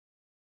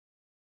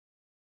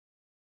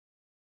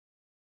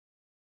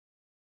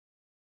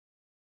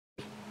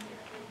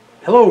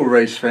Hello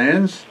race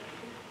fans.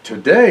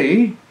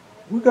 Today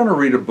we're going to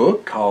read a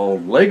book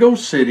called Lego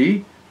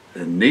City,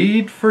 The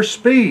Need for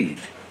Speed.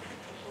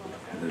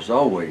 And there's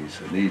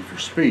always a need for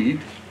speed.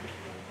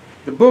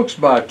 The book's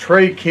by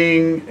Trey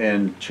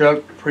and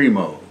Chuck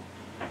Primeau.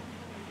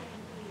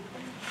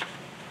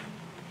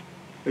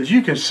 As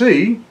you can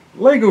see,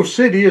 Lego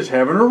City is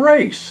having a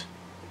race.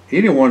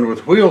 Anyone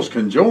with wheels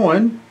can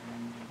join.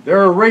 There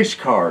are race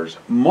cars,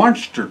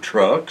 monster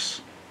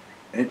trucks,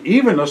 and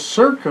even a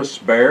circus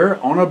bear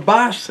on a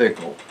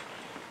bicycle.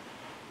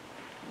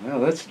 Well,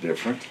 that's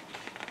different.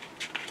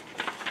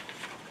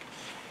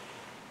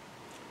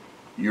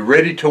 You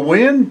ready to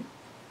win?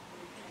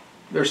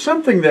 There's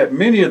something that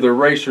many of the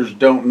racers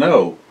don't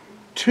know.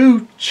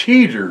 Two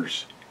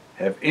cheaters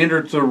have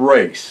entered the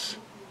race.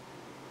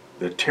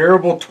 The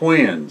terrible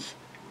twins,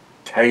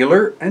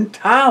 Taylor and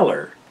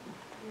Tyler.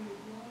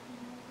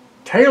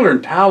 Taylor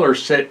and Tyler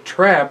set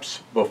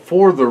traps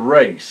before the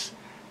race.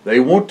 They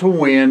want to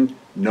win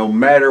no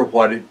matter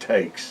what it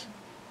takes.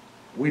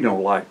 We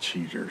don't like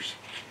cheaters.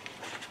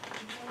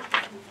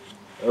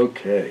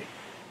 Okay.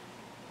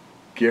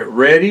 Get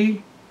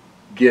ready,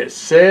 get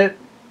set,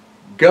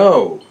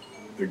 go.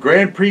 The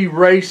Grand Prix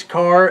race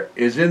car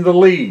is in the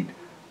lead.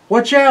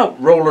 Watch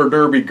out, roller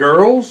derby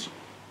girls.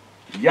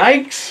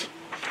 Yikes.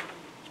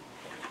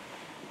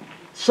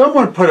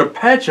 Someone put a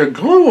patch of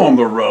glue on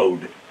the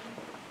road.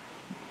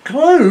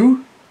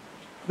 Glue?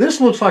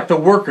 This looks like the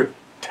work of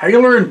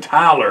Taylor and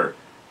Tyler.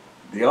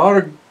 The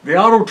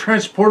auto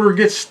transporter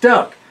gets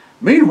stuck.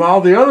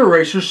 Meanwhile, the other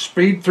racers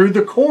speed through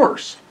the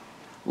course.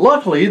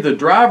 Luckily, the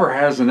driver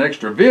has an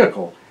extra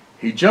vehicle.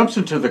 He jumps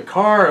into the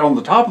car on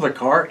the top of the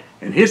cart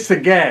and hits the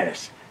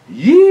gas.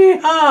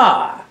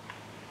 Yee-haw!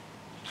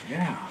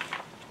 Yeah.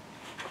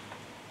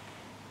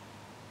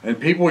 And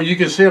people, you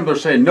can see them, they're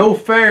saying, no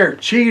fair,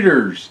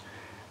 cheaters.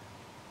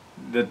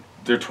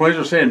 The twins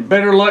are saying,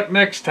 better luck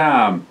next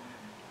time.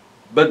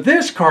 But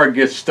this car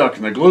gets stuck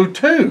in the glue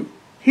too.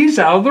 He's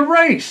out of the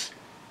race.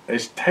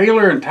 As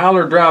Taylor and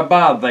Tyler drive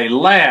by, they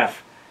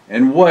laugh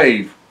and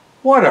wave.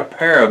 What a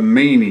pair of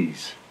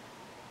meanies.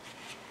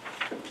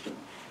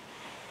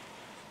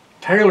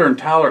 Taylor and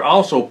Tyler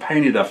also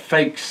painted a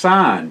fake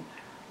sign.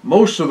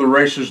 Most of the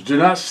racers do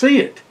not see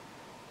it.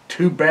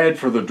 Too bad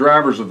for the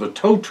drivers of the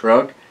tow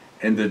truck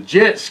and the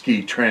jet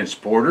ski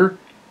transporter.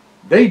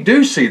 They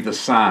do see the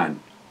sign.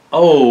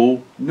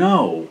 Oh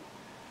no.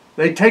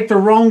 They take the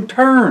wrong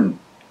turn.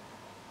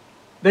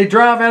 They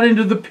drive out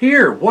into the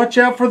pier. Watch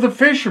out for the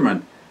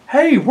fishermen.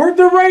 Hey, where'd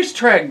the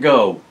racetrack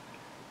go?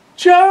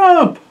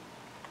 Jump!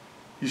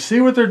 You see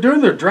what they're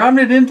doing? They're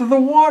driving it into the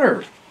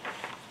water.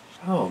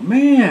 Oh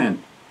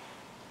man.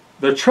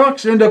 The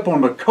trucks end up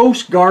on the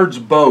Coast Guard's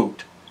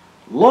boat.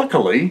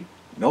 Luckily,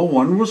 no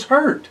one was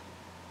hurt.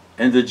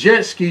 And the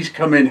jet skis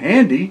come in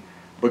handy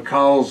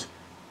because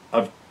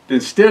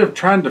instead of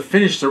trying to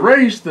finish the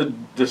race, the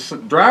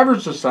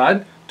drivers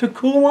decide to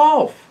cool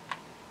off.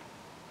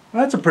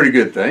 That's a pretty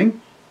good thing.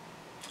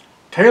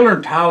 Taylor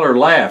and Tyler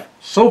laugh.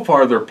 So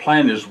far their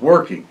plan is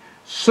working.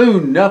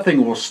 Soon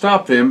nothing will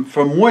stop them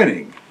from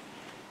winning.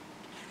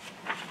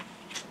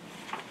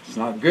 It's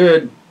not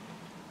good.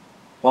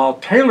 While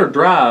Tyler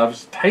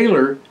drives,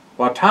 Taylor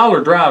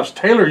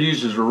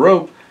uses a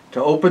rope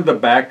to open the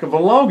back of a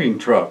logging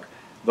truck.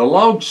 The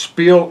logs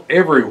spill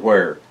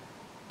everywhere.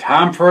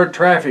 Time for a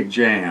traffic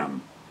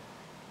jam.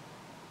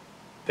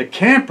 The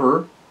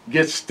camper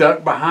gets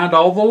stuck behind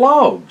all the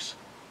logs.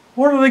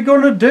 What are they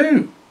going to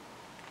do?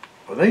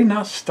 Will they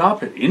not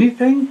stop at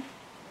anything?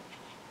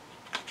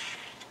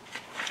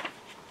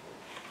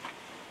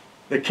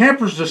 The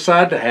campers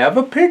decide to have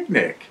a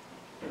picnic.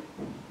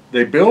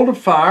 They build a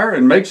fire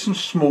and make some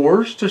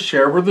s'mores to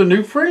share with the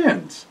new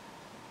friends.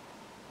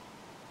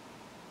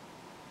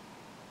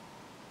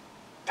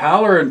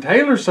 Tyler and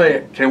Taylor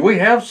say, can we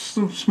have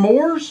some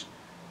s'mores?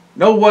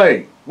 No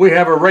way, we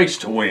have a race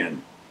to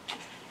win.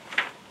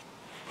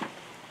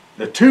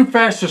 The two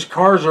fastest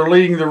cars are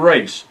leading the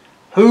race.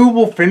 Who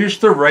will finish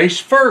the race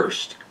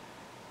first?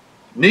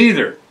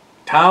 Neither.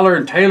 Tyler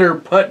and Taylor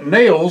put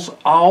nails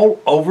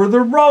all over the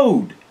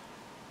road.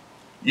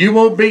 You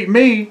won't beat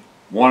me,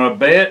 wanna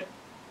bet?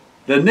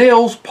 The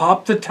nails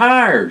pop the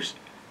tires.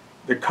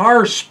 The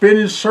cars spin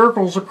in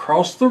circles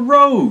across the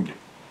road.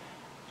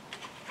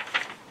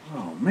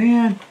 Oh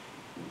man.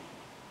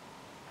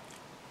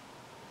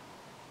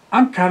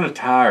 I'm kind of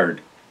tired.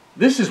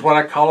 This is what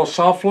I call a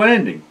soft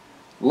landing.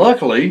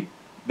 Luckily,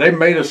 they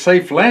made a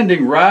safe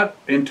landing right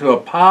into a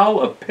pile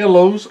of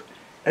pillows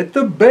at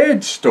the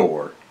bed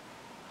store.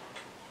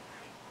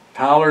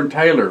 Tyler and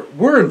Taylor,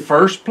 we're in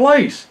first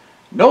place.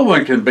 No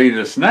one can beat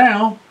us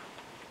now.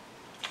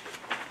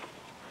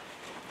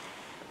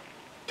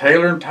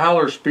 Taylor and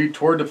Tyler speed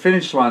toward the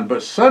finish line,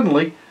 but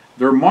suddenly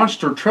their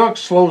monster truck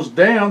slows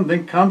down,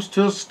 then comes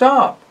to a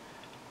stop.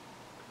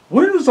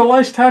 When was the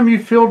last time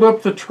you filled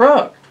up the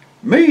truck?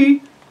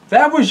 Me?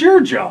 That was your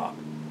job.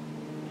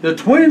 The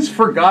twins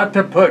forgot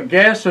to put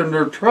gas in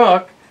their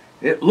truck.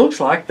 It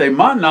looks like they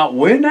might not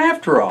win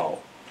after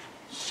all.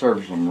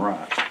 Serves them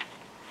right.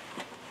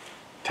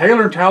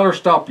 Taylor and Tyler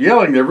stopped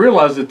yelling. They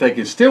realized that they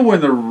can still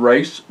win the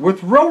race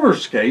with roller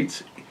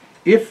skates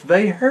if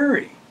they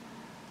hurry.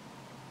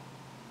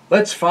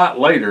 Let's fight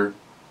later,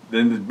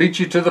 then beat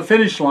you to the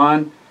finish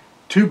line.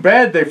 Too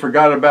bad they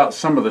forgot about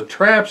some of the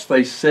traps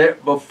they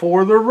set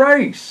before the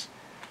race.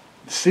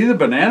 See the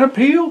banana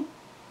peel?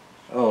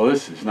 Oh,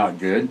 this is not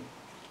good.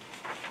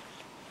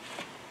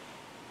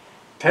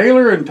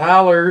 Taylor and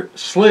Tyler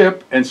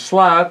slip and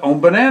slide on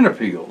banana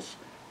peels.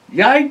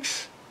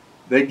 Yikes!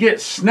 They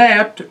get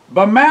snapped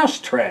by mouse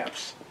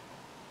traps.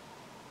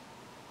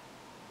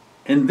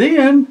 And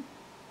then,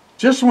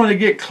 just when they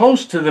get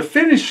close to the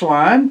finish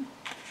line,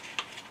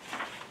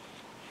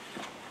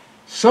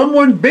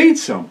 someone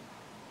beats them.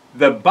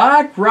 The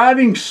bike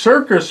riding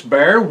circus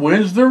bear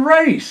wins the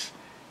race.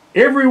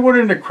 Everyone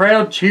in the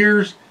crowd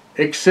cheers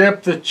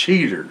except the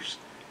cheaters.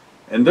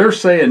 And they're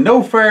saying,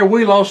 no fair,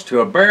 we lost to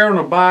a bear on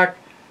a bike.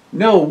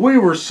 No, we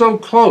were so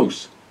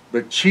close,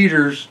 but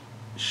cheaters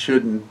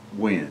shouldn't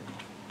win.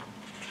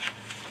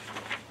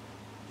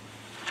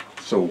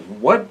 So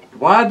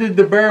why did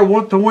the bear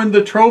want to win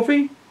the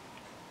trophy?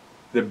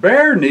 The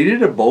bear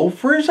needed a bowl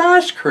for his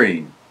ice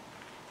cream.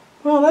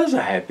 Well, that's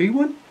a happy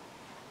one.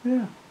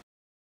 Yeah.